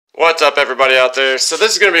What's up, everybody out there? So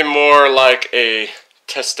this is going to be more like a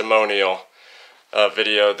testimonial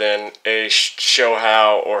video than a show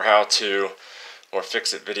how or how to or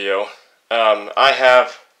fix it video. I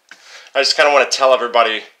just kind of want to tell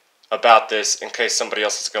everybody about this in case somebody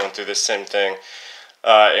else is going through this same thing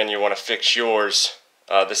and you want to fix yours.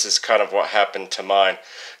 This is kind of what happened to mine.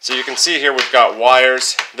 So you can see here we've got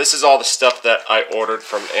wires. This is all the stuff that I ordered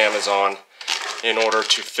from Amazon in order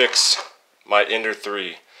to fix my Ender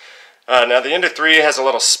 3. Now the Ender 3 has a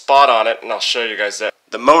little spot on it, and I'll show you guys that.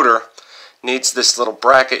 The motor needs this little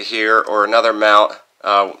bracket here or another mount.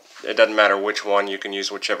 It doesn't matter which one, you can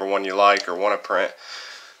use whichever one you like or want to print.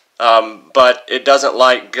 But it doesn't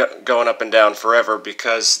like going up and down forever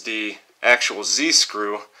because the actual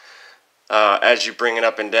Z-screw, as you bring it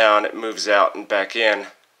up and down, it moves out and back in.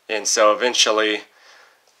 And so eventually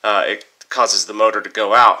it causes the motor to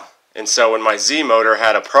go out. And so when my Z motor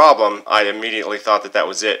had a problem, I immediately thought that that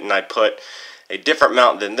was it, and I put a different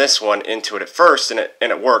mount than this one into it at first, and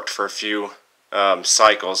it worked for a few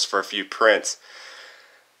cycles, for a few prints.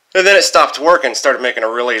 And then it stopped working, started making a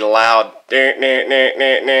really loud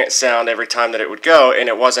sound every time that it would go, and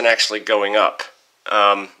it wasn't actually going up.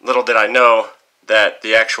 Little did I know that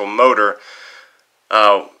the actual motor,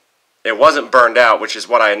 it wasn't burned out, which is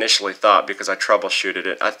what I initially thought because I troubleshooted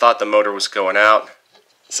it. I thought the motor was going out.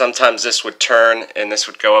 Sometimes this would turn and this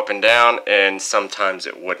would go up and down, and sometimes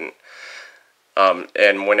it wouldn't.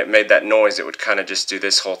 And when it made that noise, it would kind of just do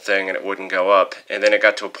this whole thing and it wouldn't go up. And then it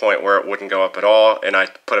got to a point where it wouldn't go up at all, and I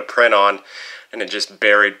put a print on and it just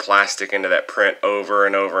buried plastic into that print over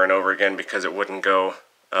and over and over again because it wouldn't go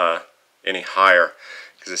any higher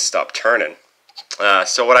because it stopped turning.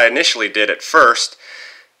 So what I initially did at first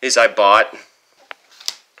is I bought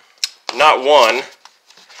not one,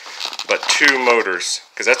 but two motors,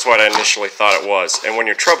 because that's what I initially thought it was. And when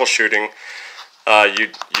you're troubleshooting, you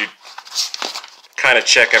kind of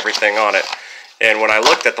check everything on it. And when I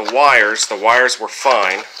looked at the wires were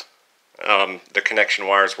fine. The connection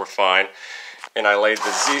wires were fine. And I laid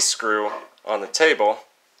the Z-screw on the table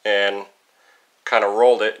and kind of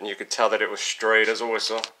rolled it, and you could tell that it was straight as a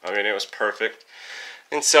whistle. I mean, it was perfect.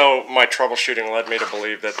 And so my troubleshooting led me to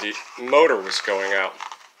believe that the motor was going out.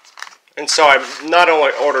 And so I not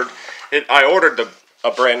only ordered it, I ordered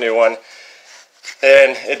a brand new one,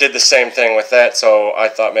 and it did the same thing with that. So I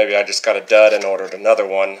thought maybe I just got a dud and ordered another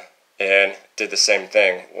one, and did the same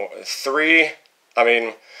thing. 3, I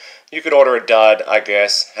mean, you could order a dud, I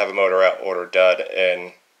guess, have a motor out, order a dud,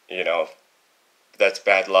 and you know, that's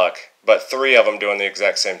bad luck. But 3 of them doing the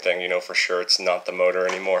exact same thing, you know for sure it's not the motor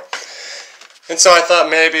anymore. And so I thought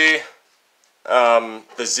maybe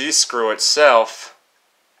the Z-screw itself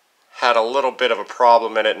had a little bit of a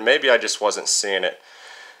problem in it, and maybe I just wasn't seeing it.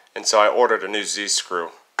 And so I ordered a new Z-screw,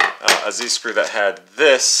 a Z-screw that had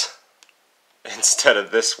this instead of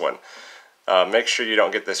this one. Make sure you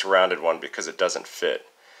don't get this rounded one because it doesn't fit.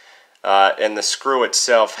 And the screw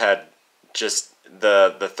itself had just,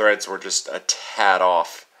 the threads were just a tad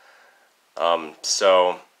off.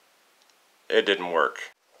 So it didn't work.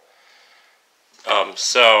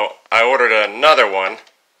 So I ordered another one,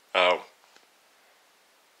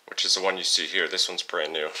 which is the one you see here. This one's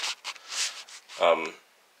brand new.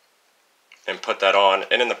 And put that on.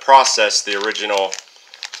 And in the process, the original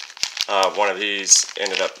one of these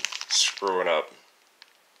ended up screwing up.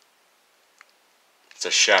 It's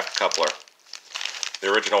a shaft coupler.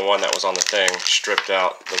 The original one that was on the thing stripped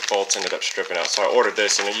out. The bolts ended up stripping out. So I ordered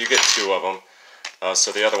this, and you get 2 of them.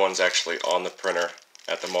 So the other one's actually on the printer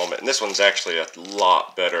at the moment. And this one's actually a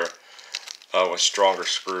lot better with stronger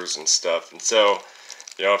screws and stuff. And so,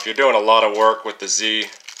 you know, if you're doing a lot of work with the Z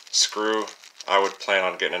screw, I would plan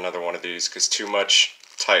on getting another one of these, because too much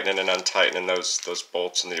tightening and untightening those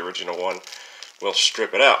bolts in the original one will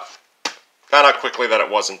strip it out. Found out quickly that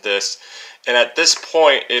it wasn't this, and at this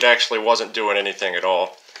point it actually wasn't doing anything at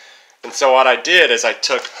all. And so what I did is I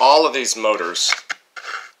took all of these motors,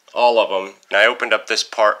 all of them, and I opened up this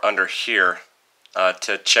part under here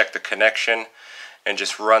to check the connection and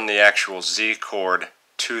just run the actual Z cord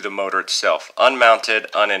to the motor itself, unmounted,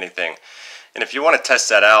 anything. And if you want to test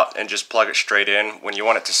that out and just plug it straight in, when you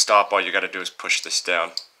want it to stop, all you got to do is push this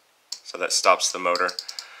down. So that stops the motor.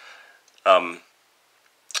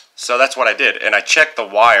 So that's what I did. And I checked the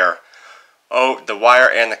wire, the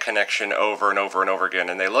wire and the connection over and over and over again,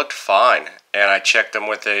 and they looked fine. And I checked them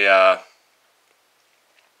with a,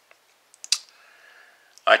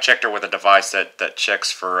 I checked her with a device that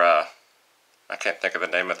checks for, I can't think of the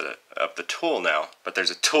name of the tool now, but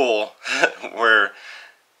there's a tool where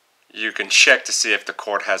you can check to see if the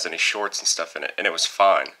cord has any shorts and stuff in it, and it was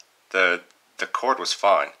fine. The cord was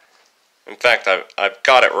fine. In fact, I've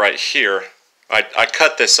got it right here. I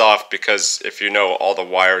cut this off because, if you know, all the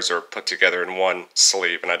wires are put together in one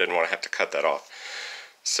sleeve, and I didn't want to have to cut that off.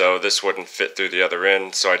 So this wouldn't fit through the other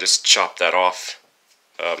end, so I just chopped that off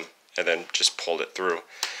and then just pulled it through.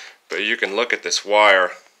 But you can look at this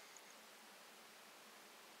wire,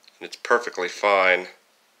 and it's perfectly fine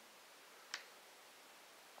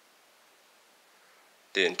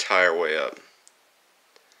the entire way up.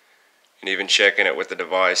 And even checking it with the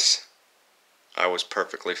device, I was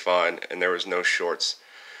perfectly fine, and there was no shorts.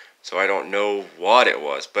 So I don't know what it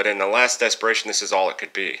was, but in the last desperation, this is all it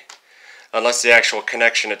could be. Unless the actual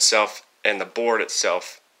connection itself and the board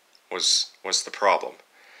itself was the problem.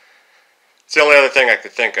 It's the only other thing I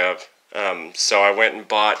could think of. So I went and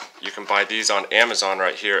bought, you can buy these on Amazon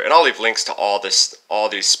right here, and I'll leave links to all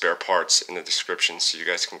these spare parts in the description so you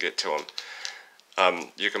guys can get to them.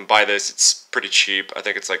 You can buy this, it's pretty cheap. I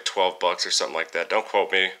think it's like 12 bucks or something like that. Don't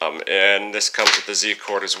quote me. And this comes with the Z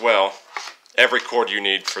cord as well. Every cord you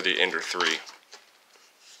need for the Ender 3.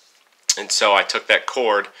 And so I took that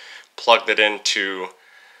cord, plugged it into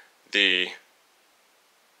the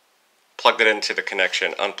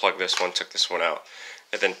connection, unplugged this one, took this one out,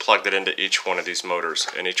 and then plugged it into each one of these motors,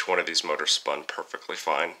 and each one of these motors spun perfectly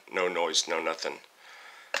fine. No noise, no nothing.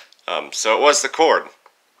 So it was the cord,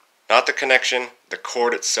 not the connection. The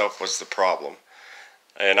cord itself was the problem.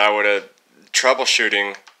 And I would have,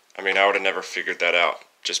 troubleshooting, I mean, I would have never figured that out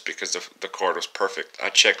just because the cord was perfect. I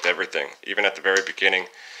checked everything, even at the very beginning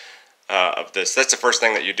of this. That's the first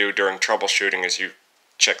thing that you do during troubleshooting, is you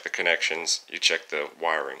check the connections, you check the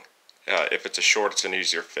wiring. If it's a short, it's an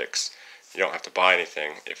easier fix. You don't have to buy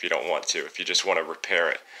anything if you don't want to, if you just want to repair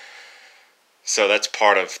it. So that's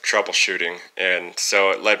part of troubleshooting, and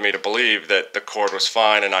so it led me to believe that the cord was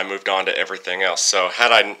fine, and I moved on to everything else. So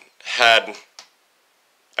had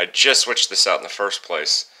I just switched this out in the first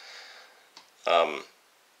place, I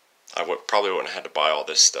probably wouldn't have had to buy all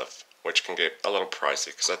this stuff, which can get a little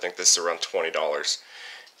pricey, because I think this is around $20.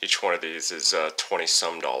 Each one of these is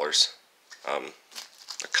 20-some dollars.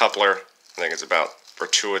 The coupler, I think, is about, for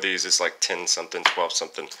two of these, is like 10-something,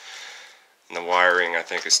 12-something. And the wiring, I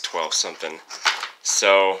think, is 12-something.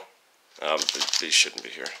 So, these shouldn't be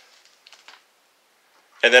here.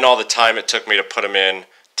 And then all the time it took me to put them in,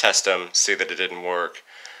 test them, see that it didn't work,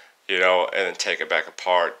 you know, and then take it back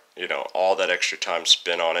apart. You know, all that extra time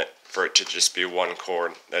spent on it for it to just be one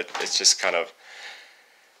cord. It's just kind of,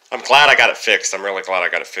 I'm glad I got it fixed. I'm really glad I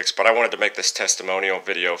got it fixed. But I wanted to make this testimonial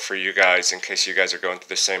video for you guys in case you guys are going through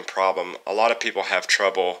the same problem. A lot of people have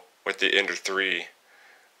trouble with the Ender 3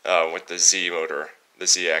 with the Z motor, the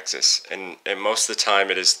Z axis. And most of the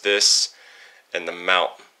time it is this and the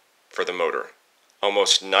mount for the motor.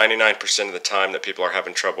 Almost 99% of the time that people are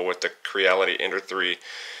having trouble with the Creality Ender 3,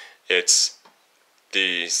 it's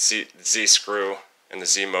the Z screw and the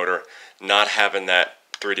Z motor not having that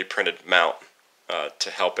 3D printed mount to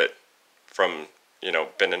help it from, you know,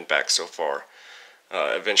 bending back so far.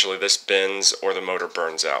 Eventually this bends or the motor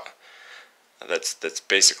burns out. That's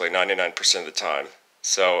basically 99% of the time.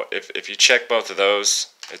 So if you check both of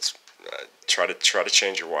those, it's try to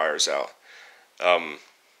change your wires out.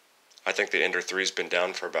 I think the Ender 3's been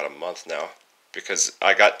down for about a month now, because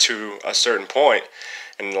I got to a certain point,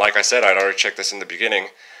 and like I said, I'd already checked this in the beginning.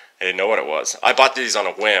 I didn't know what it was. I bought these on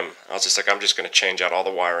a whim. I was just like, I'm just going to change out all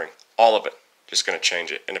the wiring, all of it. Just going to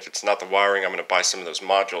change it. And if it's not the wiring, I'm going to buy some of those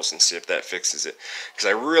modules and see if that fixes it. Because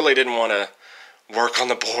I really didn't want to work on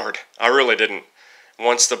the board. I really didn't.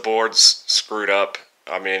 Once the board's screwed up,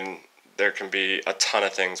 I mean, there can be a ton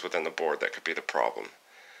of things within the board that could be the problem.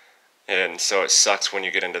 And so it sucks when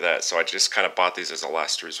you get into that. So I just kind of bought these as a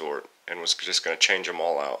last resort and was just going to change them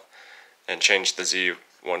all out and change the Z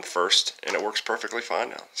one first, and it works perfectly fine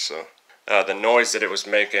now. So the noise that it was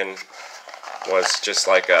making was just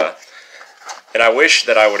like a, and I wish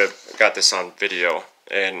that I would have got this on video,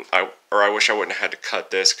 and I wish I wouldn't have had to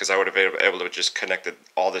cut this, because I would have been able to just connected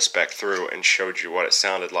all this back through and showed you what it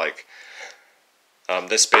sounded like.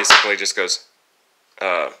 This basically just goes,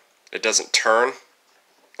 it doesn't turn,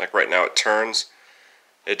 like right now it turns,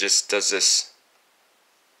 it just does this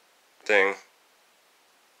thing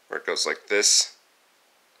where it goes like this,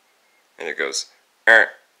 and it goes, Of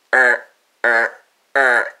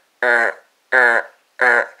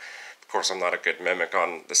course, I'm not a good mimic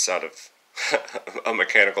on the sound of a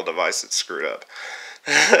mechanical device that's screwed up.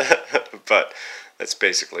 But that's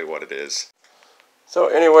basically what it is. So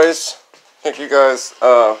anyways, thank you guys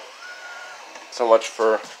so much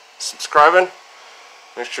for subscribing.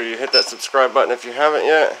 Make sure you hit that subscribe button if you haven't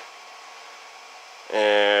yet.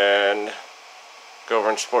 And go over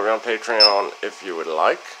and support me on Patreon if you would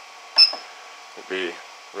like. It'd be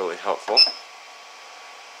really helpful.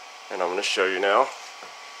 And I'm going to show you now.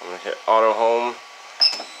 I'm going to hit auto home,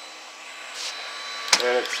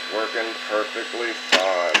 and it's working perfectly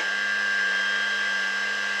fine.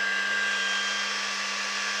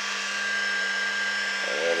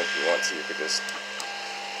 And if you want to, you could just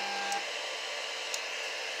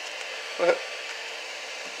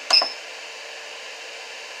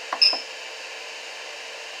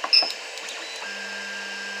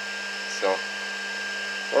so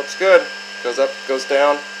works good. Goes up, goes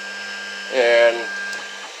down, and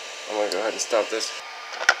I'm gonna go ahead and stop this.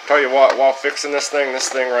 Tell you what, while fixing this thing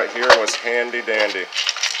right here was handy dandy.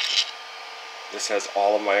 This has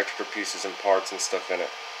all of my extra pieces and parts and stuff in it.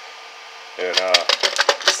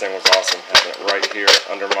 This thing was awesome, having it right here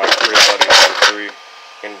under my Creality #3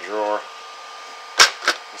 in drawer,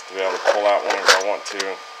 just to be able to pull out whenever I want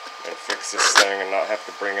to and fix this thing and not have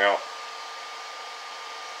to bring out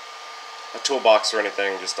a toolbox or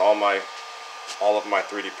anything. Just all of my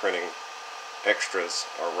 3D printing extras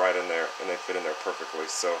are right in there, and they fit in there perfectly.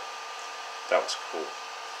 So that was cool.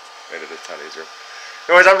 Made it a ton easier.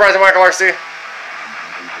 Anyways, I'm Bryson Michael RC.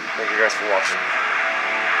 Thank you guys for watching.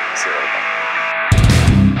 See you later. Bye.